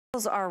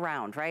Are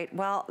round, right?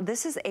 Well,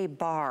 this is a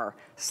bar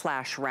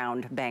 /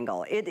 round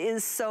bangle. It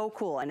is so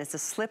cool, and it's a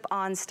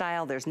slip-on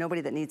style. There's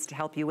nobody that needs to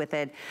help you with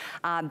it.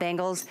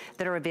 Bangles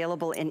that are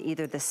available in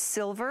either the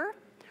silver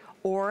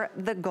or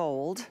the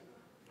gold,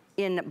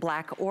 in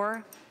black,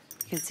 or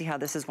you can see how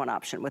this is one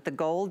option. With the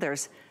gold,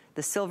 there's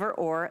the silver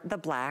or the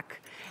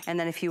black, and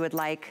then if you would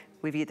like,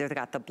 we've either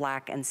got the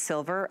black and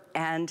silver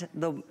and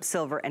the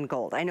silver and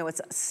gold. I know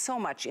it's so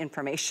much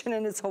information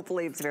and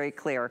hopefully it's very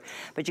clear,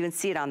 but you can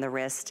see it on the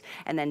wrist.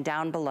 And then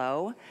down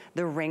below,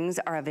 the rings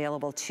are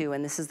available too,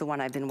 and this is the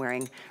one I've been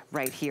wearing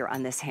right here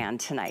on this hand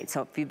tonight.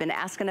 So if you've been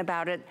asking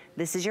about it,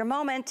 this is your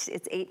moment.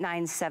 It's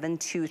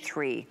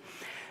 89723.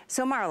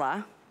 So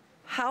Marla,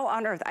 how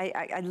on earth,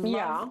 I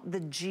love the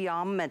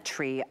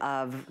geometry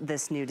of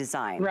this new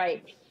design.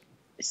 Right.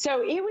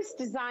 So it was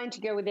designed to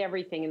go with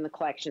everything in the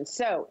collection.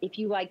 So if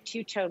you like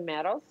two-tone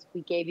metals,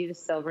 we gave you the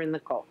silver and the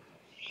gold.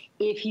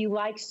 If you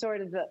like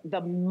sort of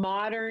the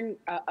modern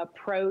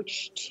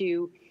approach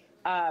to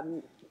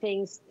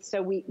things,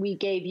 so we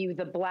gave you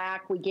the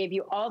black, we gave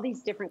you all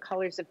these different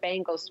colors of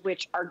bangles,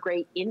 which are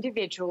great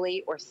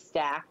individually or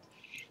stacked.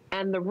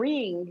 And the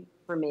ring,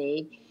 for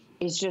me,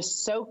 is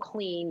just so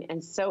clean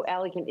and so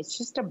elegant. It's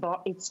just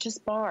it's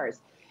just bars.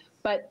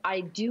 But I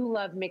do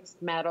love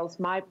mixed metals.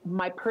 My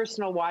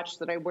personal watch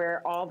that I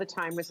wear all the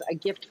time was a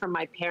gift from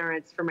my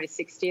parents for my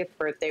 60th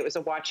birthday. It was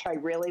a watch I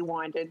really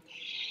wanted.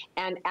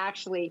 And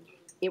actually,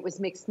 it was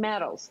mixed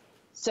metals.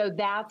 So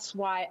that's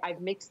why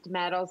I've mixed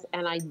metals.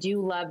 And I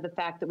do love the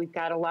fact that we've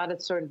got a lot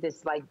of sort of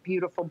this like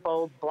beautiful,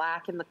 bold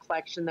black in the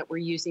collection that we're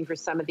using for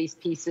some of these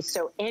pieces.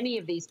 So any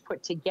of these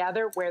put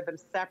together, wear them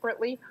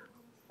separately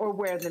or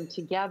wear them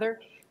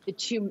together. The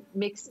two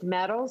mixed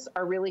metals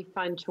are really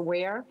fun to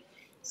wear.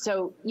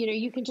 So, you know,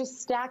 you can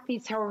just stack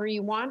these however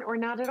you want or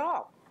not at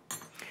all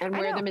and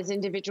wear them as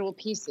individual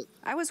pieces.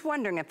 I was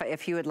wondering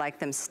if you would like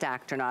them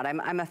stacked or not.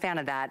 I'm a fan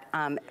of that,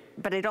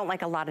 but I don't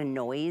like a lot of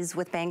noise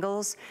with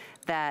bangles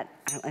that,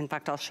 in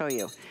fact, I'll show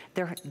you.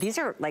 These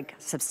are like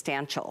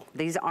substantial.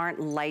 These aren't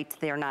light,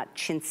 they're not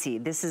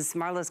chintzy. This is,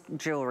 Marla's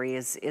jewelry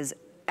is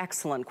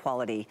excellent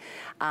quality,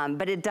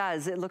 but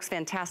it looks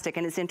fantastic,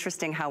 and it's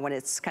interesting how when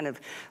it's kind of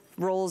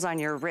rolls on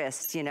your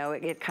wrist, you know,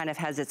 it kind of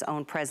has its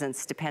own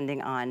presence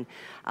depending on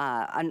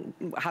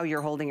how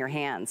you're holding your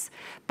hands.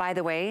 By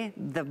the way,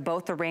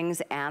 both the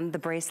rings and the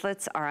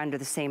bracelets are under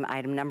the same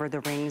item number.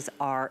 The rings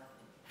are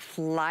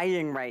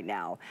flying right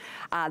now.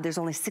 There's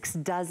only 6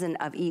 dozen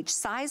of each.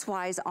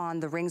 Size-wise on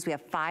the rings, we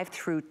have 5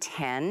 through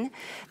 10.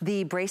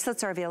 The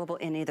bracelets are available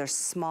in either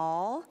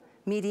small,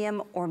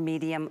 medium, or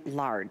medium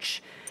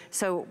large.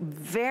 So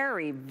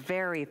very,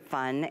 very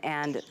fun,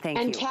 and thank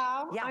you. And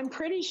Cal, I'm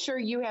pretty sure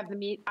you have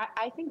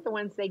I think the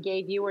ones they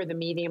gave you are the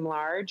medium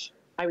large.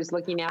 I was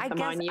looking at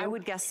them on you. I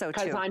would guess so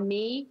too. Because on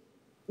me,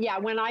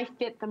 when I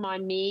fit them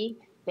on me,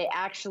 they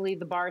actually,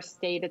 the bar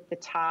stayed at the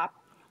top.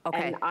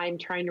 Okay. And I'm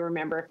trying to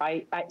remember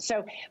if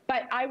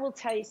but I will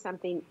tell you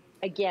something,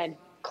 again,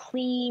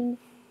 clean,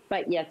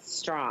 but yet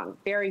strong.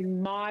 Very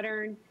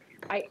modern.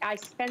 I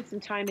spent some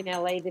time in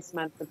LA this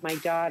month with my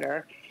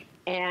daughter,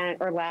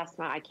 or last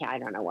month, I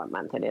don't know what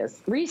month it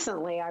is.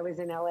 Recently, I was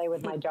in LA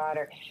with my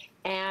daughter,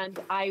 and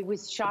I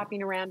was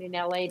shopping around in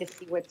LA to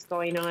see what's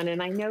going on,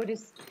 and I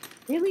noticed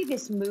really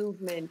this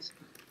movement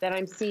that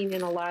I'm seeing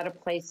in a lot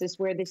of places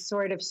where this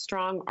sort of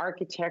strong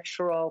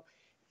architectural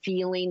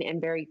feeling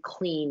and very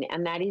clean,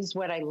 and that is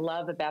what I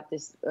love about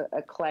this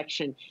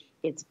collection.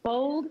 It's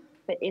bold,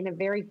 but in a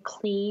very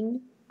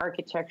clean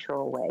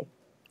architectural way.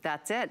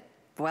 That's it.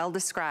 Well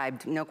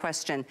described, no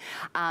question.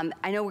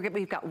 I know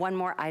we've got one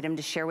more item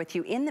to share with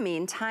you. In the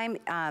meantime,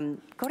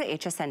 go to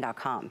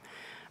hsn.com.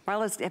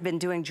 Marla's been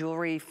doing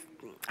jewelry,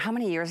 how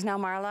many years now,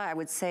 Marla? I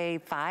would say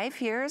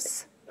 5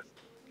 years?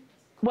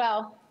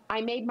 Well,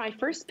 I made my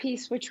first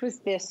piece, which was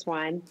this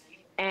one,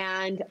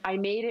 and I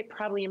made it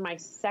probably in my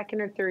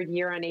 2nd or 3rd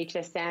year on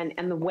HSN,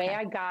 and the way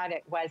I got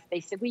it was, they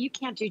said, well, you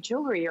can't do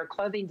jewelry, you're a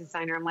clothing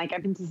designer. I'm like,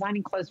 I've been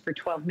designing clothes for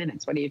 12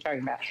 minutes. What are you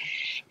talking about?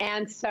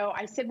 And so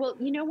I said, well,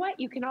 you know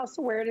what? You can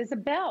also wear it as a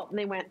belt. And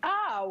they went,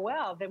 oh,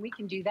 well, then we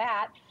can do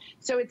that.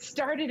 So it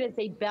started as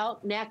a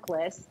belt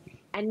necklace,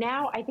 and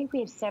now I think we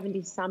have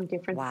 70-some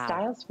different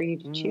styles for you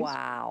to choose.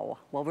 Wow.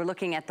 Well, we're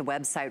looking at the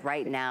website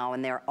right now,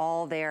 and they're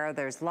all there.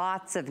 There's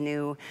lots of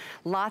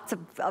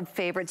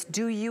favorites.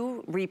 Do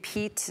you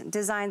repeat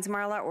designs,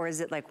 Marla, or is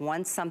it like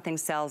once something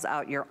sells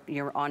out, you're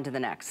on to the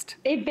next?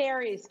 It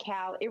varies,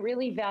 Cal. It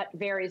really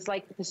varies.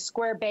 Like the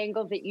square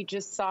bangle that you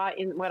just saw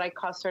in what I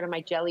call sort of my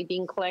jelly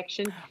bean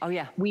collection. Oh,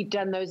 yeah. We've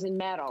done those in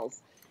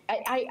metals.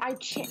 I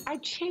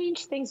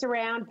change things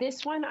around.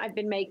 This one I've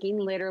been making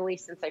literally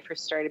since I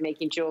first started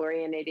making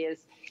jewelry, and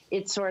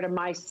it's sort of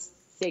my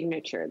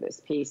signature, this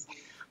piece.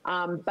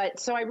 But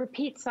so I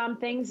repeat some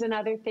things, and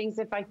other things,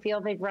 if I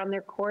feel they've run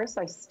their course,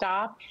 I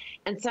stop.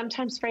 And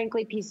sometimes,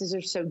 frankly, pieces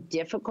are so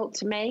difficult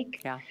to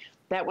make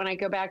that when I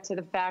go back to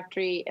the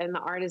factory and the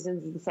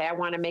artisans and say, I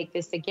want to make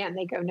this again,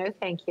 they go, no,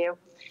 thank you.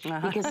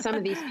 Because some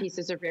of these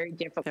pieces are very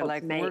difficult They're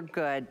like, to make. we're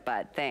good,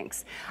 but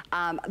thanks.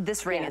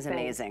 This ring is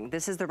amazing.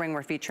 This is the ring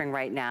we're featuring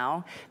right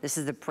now. This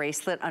is the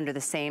bracelet under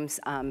the same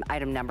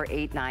item number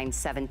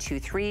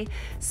 89723.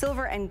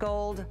 Silver and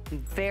gold,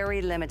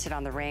 very limited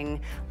on the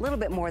ring. A little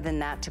bit more than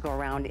that to go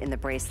around in the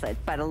bracelet.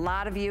 But a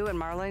lot of you, and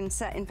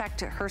MarlaWynne, in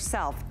fact,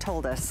 herself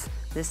told us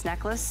this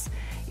necklace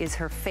is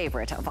her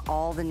favorite of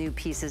all the new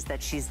pieces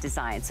that she's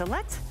designed. So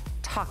let's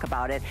talk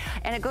about it.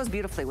 And it goes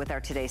beautifully with our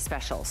today's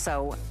special.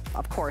 So,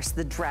 of course,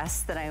 the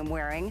dress that I am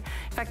wearing.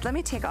 In fact, let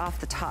me take off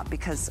the top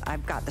because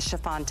I've got the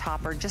chiffon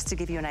topper just to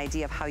give you an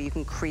idea of how you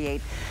can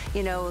create,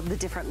 you know, the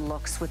different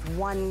looks with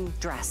one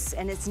dress.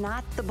 And it's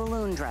not the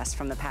balloon dress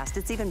from the past.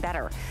 It's even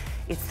better.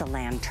 It's the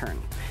lantern.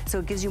 So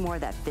it gives you more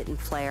of that fit and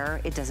flare.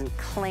 It doesn't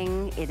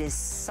cling. It is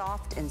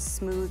soft and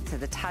smooth to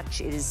the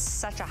touch. It is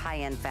such a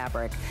high-end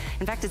fabric.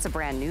 In fact, it's a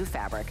brand new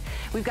fabric.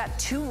 We've got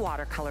two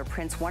watercolor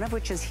prints, one of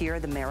which is here,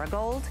 the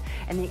marigold,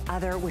 and the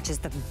other, which is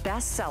the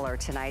best seller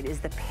tonight,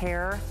 is the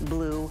pear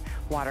blue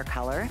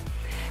watercolor.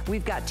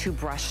 We've got two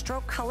brush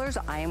stroke colors.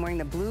 I am wearing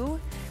the blue.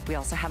 We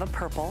also have a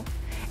purple.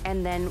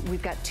 And then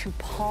we've got two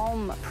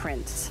palm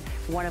prints,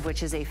 one of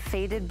which is a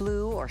faded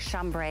blue or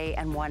chambray,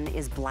 and one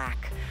is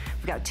black.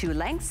 We've got two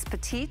lengths,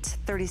 petite,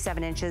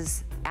 37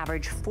 inches,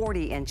 average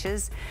 40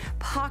 inches.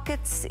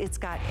 Pockets, it's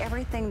got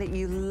everything that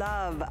you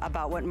love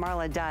about what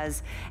Marla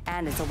does,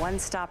 and it's a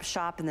one-stop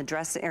shop in the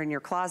dress or in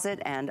your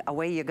closet, and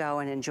away you go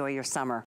and enjoy your summer.